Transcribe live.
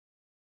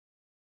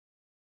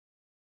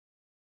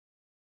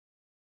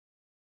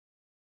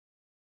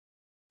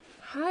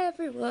Hi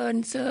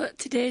everyone, so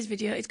today's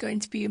video is going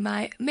to be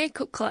my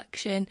makeup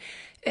collection.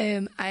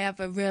 I have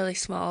a really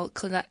small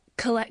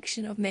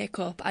collection of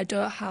makeup. I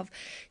don't have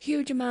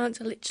huge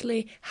amounts, I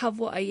literally have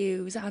what I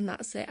use and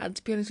that's it. And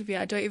to be honest with you,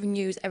 I don't even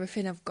use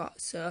everything I've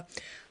got, so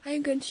I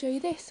am going to show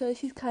you this. So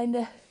this is kind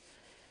of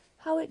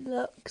how it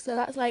looks. So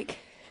that's like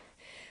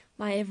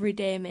my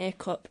everyday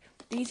makeup.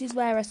 This is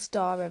where I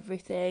store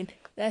everything.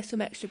 There's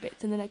some extra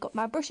bits and then I got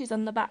my brushes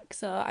on the back,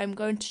 so I'm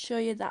going to show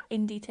you that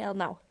in detail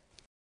now.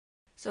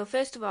 So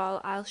first of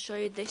all, I'll show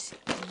you this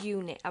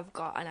unit I've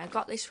got, and I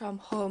got this from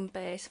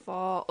Homebase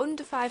for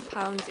under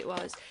 £5 it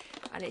was,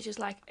 and it's just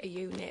like a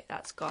unit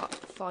that's got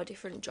 4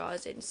 different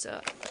drawers in.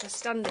 So I'll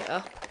stand it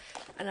up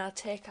and I'll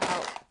take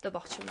out the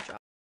bottom drawer.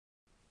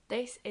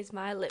 This is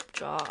my lip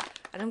drawer,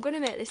 and I'm going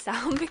to make this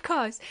sound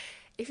because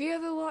if you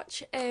ever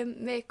watch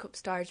makeup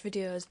storage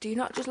videos, do you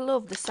not just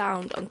love the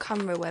sound on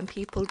camera when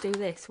people do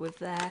this with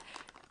their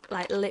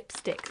like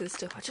lipsticks and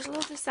stuff? I just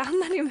love the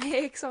sound that it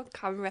makes on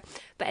camera.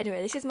 But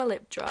anyway, this is my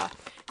lip drawer.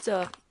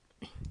 So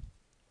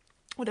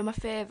one of my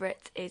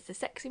favourites is the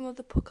Sexy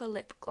Mother Pucker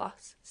lip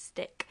gloss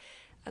stick,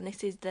 and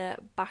this is the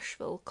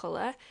Bashful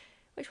colour,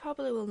 which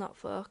probably will not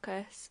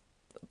focus,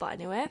 but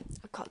anyway,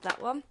 I got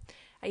that one.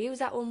 I use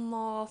that one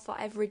more for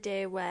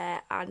everyday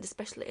wear and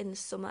especially in the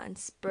summer and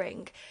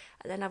spring.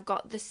 And then I've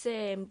got the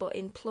same but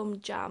in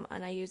plum jam,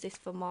 and I use this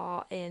for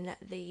more in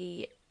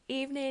the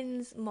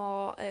evenings,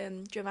 more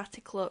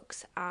dramatic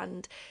looks,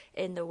 and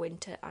in the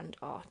winter and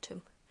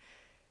autumn.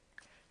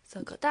 So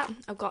I've got that.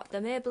 I've got the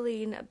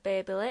Maybelline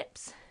Baby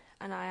Lips,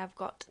 and I have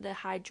got the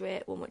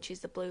Hydrate one, which is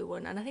the blue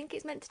one, and I think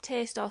it's meant to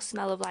taste or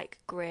smell of like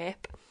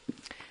grape.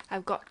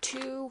 I've got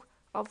 2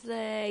 of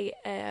the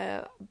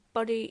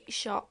Body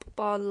Shop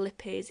Born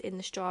Lippies in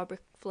the strawberry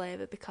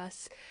flavour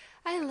because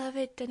I love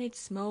it and it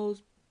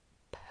smells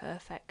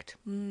perfect.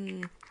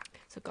 So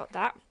I've got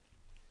that.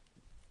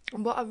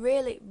 And what I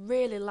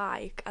really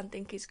like and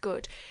think is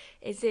good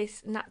is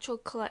this Natural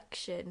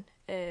Collection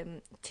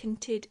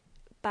tinted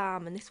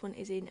balm, and this one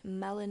is in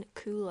Melon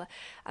Cooler,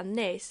 and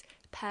this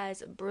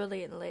pairs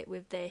brilliantly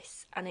with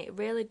this, and it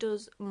really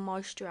does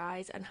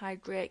moisturise and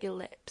hydrate your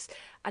lips,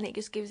 and it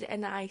just gives it a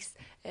nice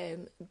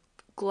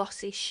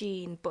glossy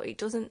sheen, but it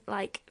doesn't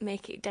like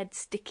make it dead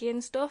sticky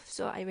and stuff,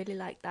 so I really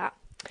like that.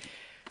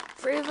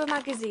 Forever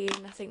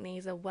magazine, I think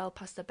these are well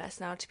past the best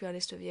now, to be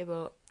honest with you,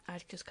 but I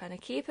just kind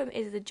of keep them,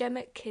 is the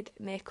Gemma Kid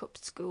Makeup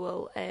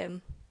School,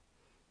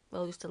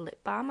 well, just a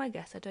lip balm, I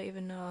guess. I don't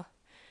even know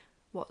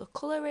what the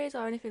colour is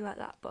or anything like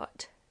that,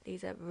 but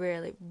these are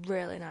really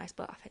nice,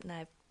 but I think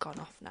they've gone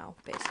off now,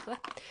 basically.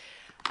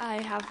 I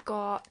have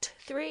got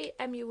 3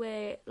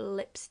 MUA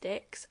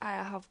lipsticks. I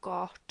have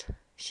got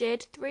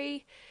shade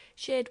 3,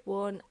 shade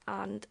 1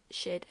 and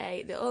shade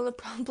 8. The only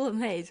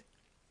problem is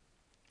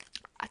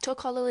I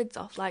took all the lids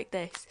off like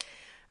this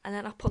and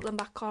then I put them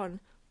back on,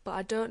 but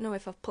I don't know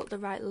if I've put the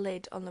right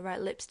lid on the right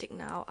lipstick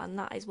now, and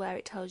that is where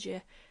it tells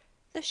you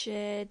the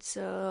shade,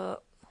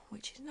 so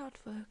which is not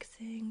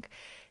focusing.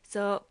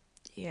 So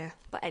yeah,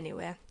 but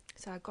anyway,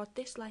 so I got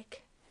this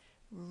like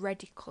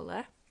reddy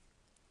colour,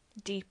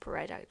 deep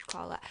red I'd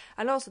call it.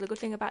 And also the good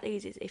thing about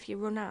these is if you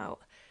run out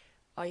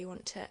or you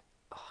want to,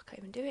 oh I can't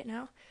even do it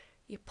now,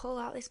 you pull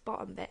out this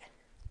bottom bit.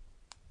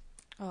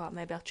 Oh,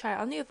 maybe I'll try it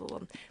on the other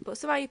one, but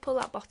somehow you pull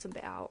that bottom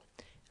bit out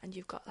and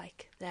you've got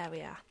like, there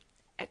we are,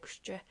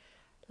 extra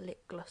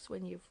lip gloss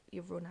when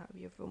you've run out of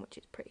your room, which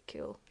is pretty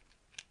cool.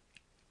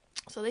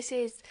 So this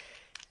is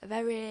a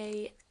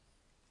very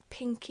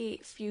pinky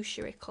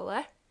fuchsia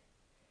colour,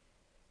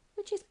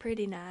 which is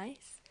pretty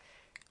nice.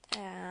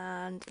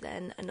 And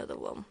then another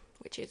one,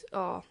 which is,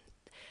 oh,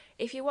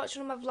 if you watch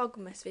one of my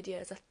Vlogmas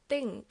videos, I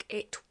think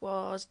it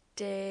was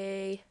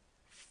day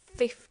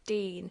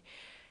 15,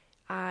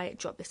 I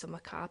dropped this on my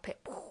carpet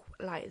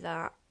like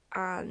that,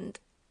 and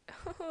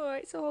oh,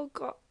 it's all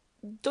got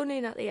done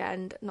in at the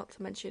end, not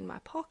to mention my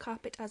poor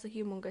carpet has a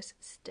humongous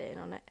stain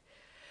on it.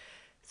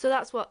 So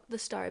that's what the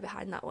story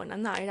behind that one,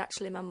 and that is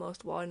actually my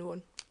most worn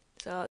one.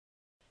 So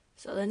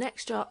the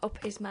next drawer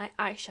up is my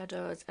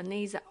eyeshadows, and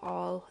these are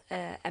all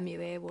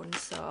MUA ones.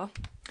 So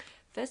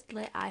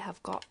firstly I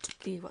have got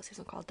the, what's this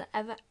one called, the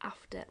Ever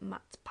After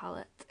Matte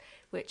Palette,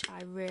 which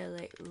I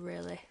really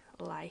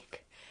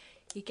like.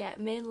 You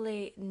get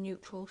mainly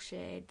neutral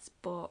shades,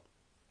 but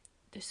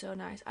they're so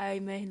nice. I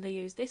mainly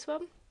use this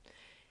one,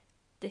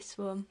 this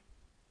one,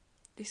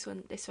 this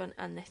one, this one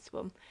and this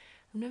one.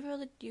 I've never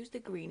really used the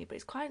greenie, but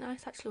it's quite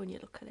nice actually when you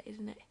look at it,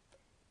 isn't it?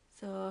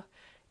 So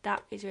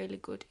that is really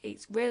good.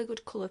 It's really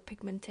good colour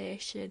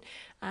pigmentation,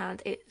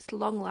 and it's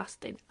long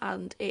lasting,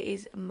 and it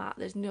is matte.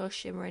 There's no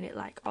shimmer in it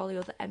like all the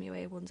other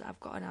MUA ones that I've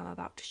got and I'm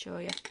about to show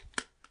you.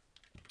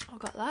 I've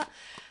got that.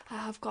 I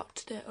have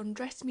got the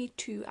Undress Me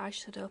 2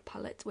 eyeshadow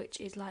palette, which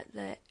is like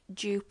the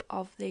dupe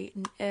of the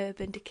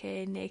Urban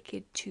Decay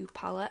Naked 2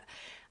 palette,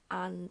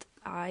 and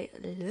I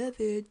love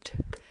it.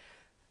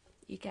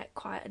 You get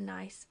quite a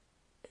nice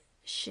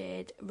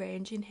shade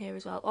range in here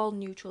as well, all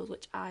neutrals,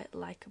 which I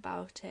like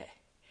about it.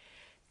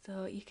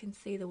 So you can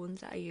see the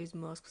ones that I use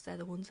most because they're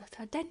the ones that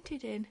are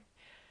dented in,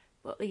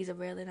 but these are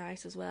really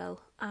nice as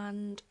well.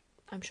 And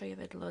I'm sure you've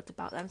heard loads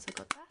about them, so I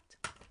got that.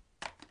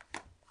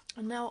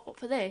 And now up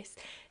for this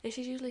is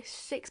usually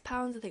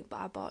 £6 I think, but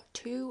I bought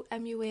 2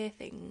 MUA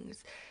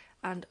things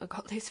and I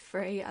got this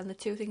free, and the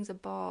 2 things I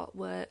bought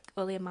were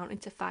only amounting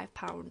to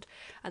 £5,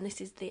 and this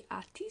is the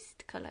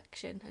Artiste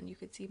collection, and you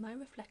can see my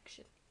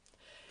reflection.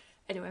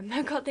 Anyway,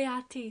 I got the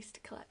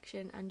Artiste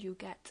collection, and you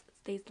get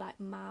these like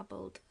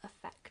marbled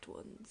effect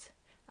ones,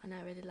 and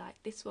I really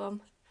like this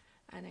one,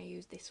 and I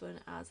use this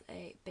one as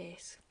a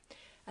base.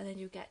 And then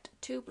you get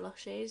 2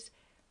 blushes,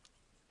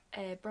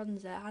 a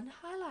bronzer and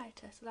a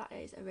highlighter, so that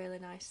is a really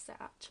nice set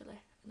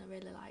actually, and I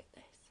really like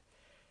this.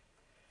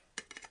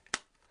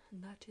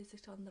 And that is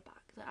it on the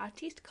back, the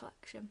Artiste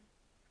collection.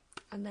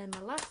 And then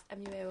my last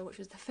MUA one, which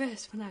was the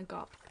first one I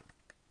got,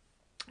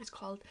 is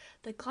called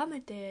the Glamour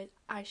Days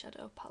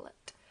eyeshadow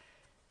palette,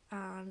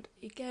 and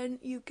again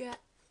you get,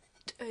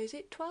 is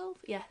it 12?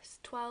 Yes,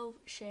 12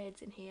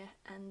 shades in here,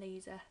 and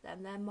these are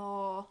them. They're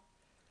more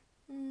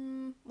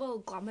well,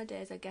 Glamour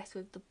Days I guess,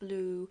 with the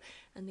blue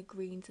and the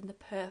greens and the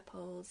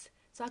purples,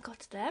 so I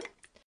got them.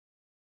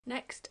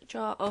 Next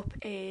drawer up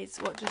is,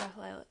 what did I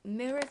like,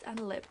 mirrors and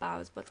lip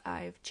balms, but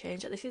I've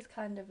changed it. This is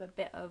kind of a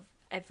bit of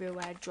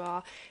everywhere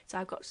drawer, so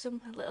I've got some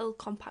little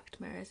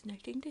compact mirrors, and I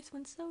think this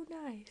one's so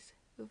nice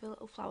with the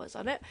little flowers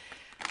on it.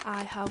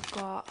 I have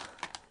got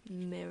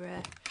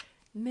mirror,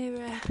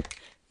 mirror,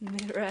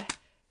 mirror,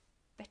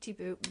 Betty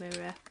Boop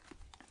mirror,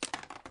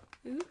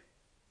 ooh,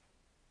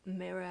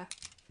 mirror,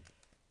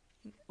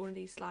 one of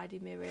these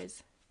slidey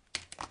mirrors,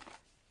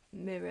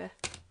 mirror,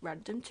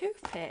 random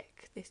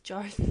toothpick. This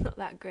drawer is not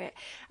that great.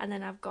 And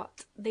then I've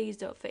got these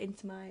don't fit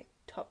into my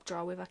top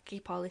drawer with, I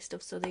keep all this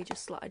stuff, so they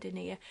just slotted in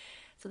here.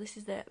 So this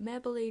is the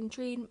Maybelline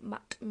Dream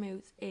Matte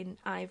Mousse in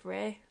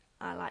Ivory.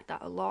 I like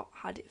that a lot,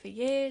 had it for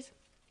years.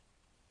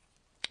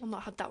 I've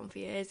not had that one for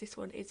years, this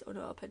one is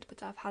unopened,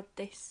 but I've had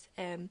this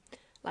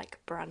like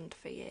brand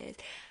for years.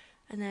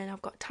 And then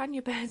I've got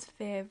Tanya Burr's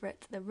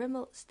favourite, the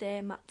Rimmel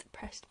Stay Matte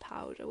Pressed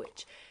Powder,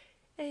 which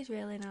is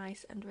really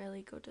nice and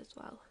really good as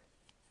well.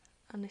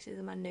 And this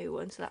is my new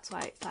one, so that's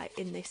why it's like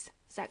in this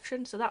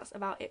section. So that's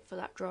about it for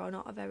that drawer,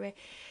 not a very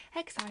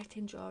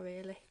exciting drawer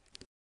really.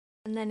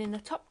 And then in the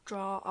top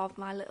drawer of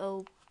my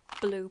little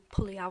blue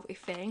pulley outy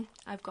thing,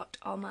 I've got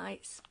all my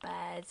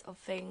spares of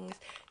things.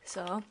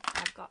 So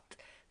I've got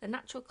the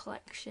Natural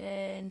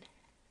Collection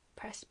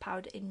pressed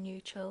powder in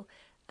neutral,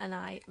 and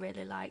I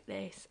really like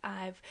this.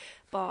 I've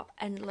bought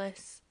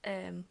endless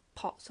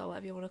pots or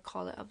whatever you want to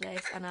call it of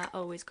this, and I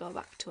always go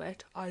back to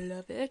it. I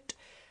love it.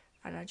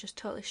 And I just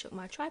totally shook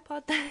my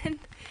tripod then.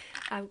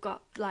 I've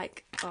got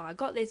like, oh, I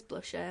got this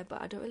blusher, but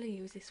I don't really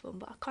use this one,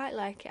 but I quite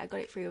like it. I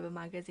got it through a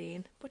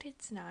magazine, but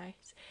it's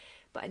nice.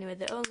 But anyway,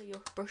 the only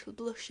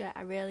blusher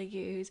I really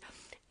use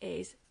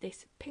is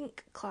this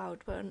pink cloud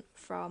one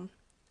from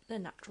the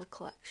Natural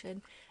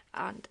Collection,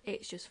 and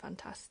it's just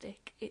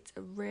fantastic. It's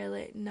a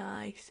really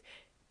nice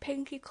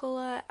pinky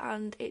colour,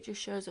 and it just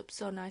shows up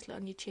so nicely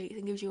on your cheeks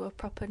and gives you a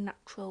proper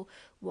natural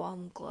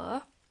warm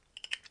glow.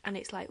 And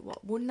it's like,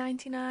 what,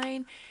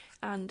 £1.99,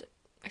 and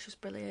it's just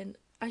brilliant.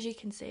 As you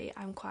can see,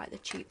 I'm quite the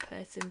cheap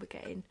person with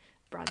getting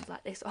brands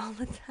like this all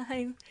the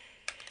time.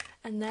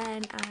 And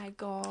then I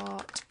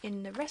got,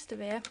 in the rest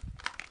of it,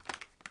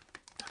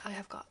 I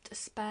have got a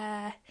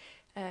spare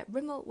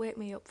Rimmel Wake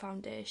Me Up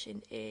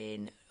foundation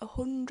in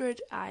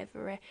 100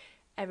 Ivory.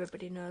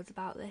 Everybody knows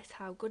about this,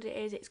 how good it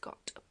is. It's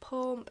got a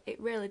pump, it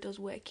really does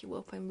wake you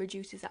up and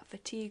reduces that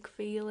fatigue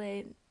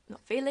feeling,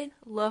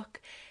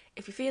 look.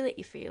 If you feel it,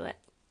 you feel it.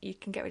 You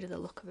can get rid of the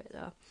look of it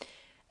though.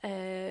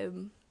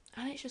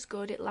 And it's just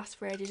good, it lasts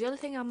for ages. The other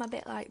thing I'm a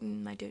bit like,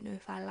 I don't know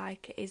if I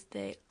like it, is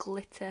the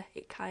glitter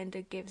it kind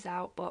of gives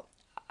out, but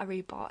I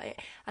rebought it.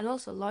 And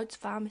also Lloyd's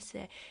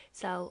Pharmacy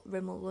sell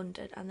Rimmel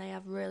London, and they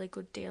have really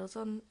good deals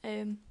on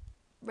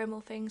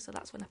Rimmel things, so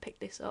that's when I picked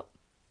this up.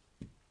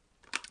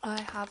 I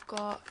have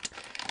got,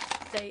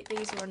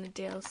 these were on a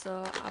deal,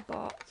 so I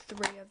bought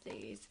 3 of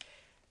these,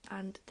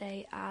 and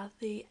they are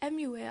the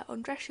MUA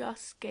Undress Your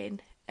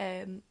Skin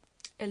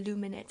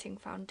illuminating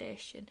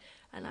foundation,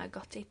 and I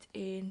got it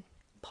in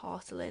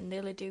porcelain. They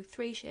only do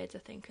 3 shades I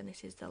think, and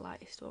this is the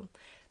lightest one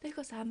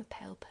because I'm a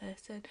pale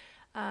person,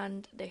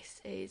 and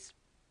this is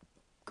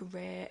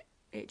great.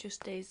 It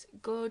just is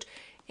good,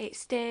 it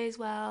stays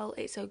well,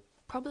 it's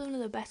probably one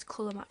of the best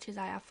colour matches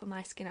I have for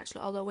my skin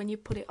actually, although when you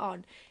put it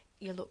on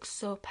you look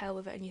so pale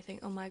with it and you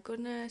think, oh my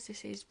goodness,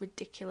 this is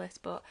ridiculous,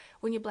 but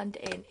when you blend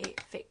it in, it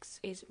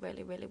fixes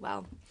really, really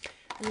well.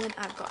 And then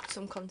I've got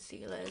some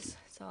concealers.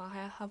 So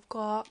I have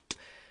got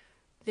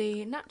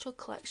the Natural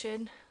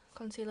Collection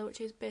concealer,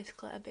 which is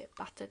basically a bit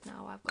battered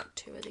now. I've got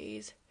 2 of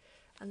these,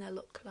 and they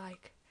look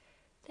like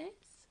this,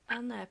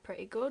 and they're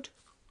pretty good,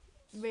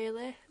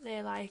 really.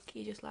 They're like,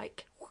 you just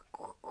like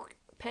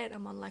paint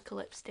them on like a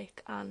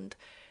lipstick, and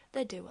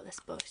they do what they're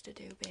supposed to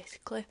do,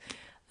 basically.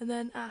 And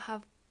then I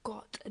have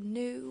got a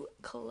new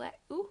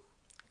collection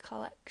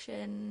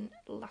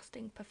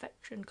Lasting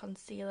Perfection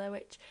concealer,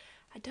 which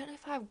I don't know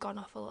if I've gone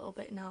off a little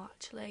bit now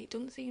actually. It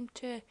doesn't seem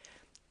to,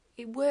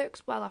 it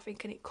works well I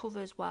think, and it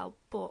covers well,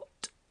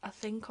 but I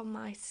think on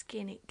my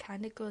skin it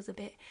kind of goes a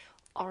bit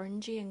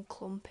orangey and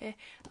clumpy.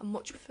 I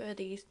much prefer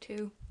these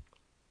two,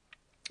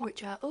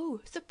 which are, oh,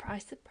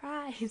 surprise,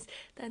 surprise,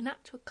 they're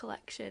Natural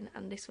Collection,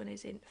 and this one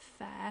is in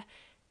Fair.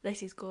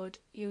 This is good,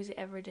 use it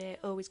every day,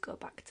 always go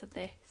back to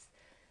this.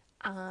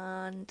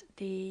 And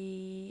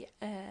the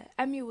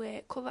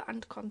MUA Cover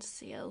and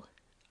Conceal,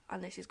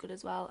 and this is good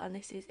as well, and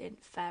this is in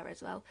Fair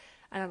as well,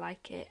 and I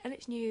like it, and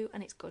it's new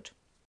and it's good.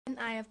 And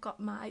I have got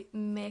my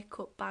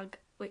makeup bag,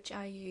 which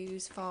I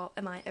use for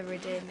my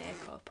everyday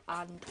makeup,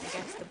 and I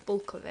guess the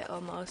bulk of it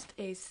almost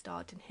is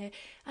stored in here,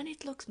 and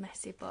it looks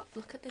messy, but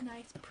look at the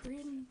nice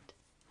print.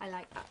 I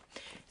like that.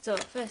 So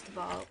first of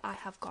all, I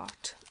have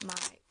got my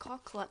core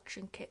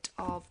collection kit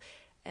of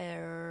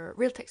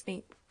Real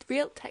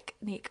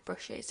Technique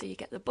brushes. So you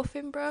get the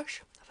buffing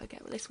brush, I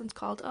forget what this one's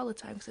called all the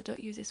time because I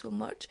don't use this one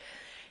much,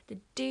 the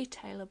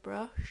detailer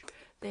brush,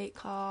 the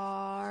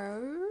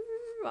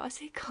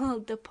what's it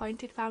called, the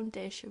pointed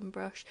foundation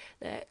brush,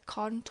 the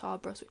contour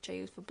brush which I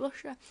use for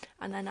blusher,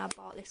 and then I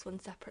bought this one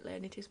separately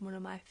and it is one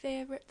of my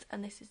favourites,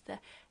 and this is the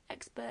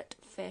Expert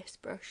Face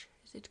Brush.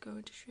 Is it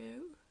going to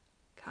show?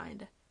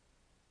 Kinda.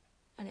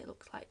 And it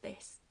looks like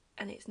this,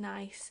 and it's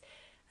nice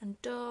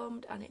and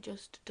domed, and it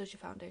just does your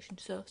foundation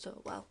so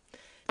well.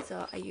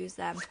 So I use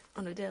them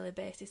on a daily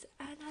basis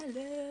and I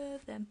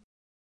love them.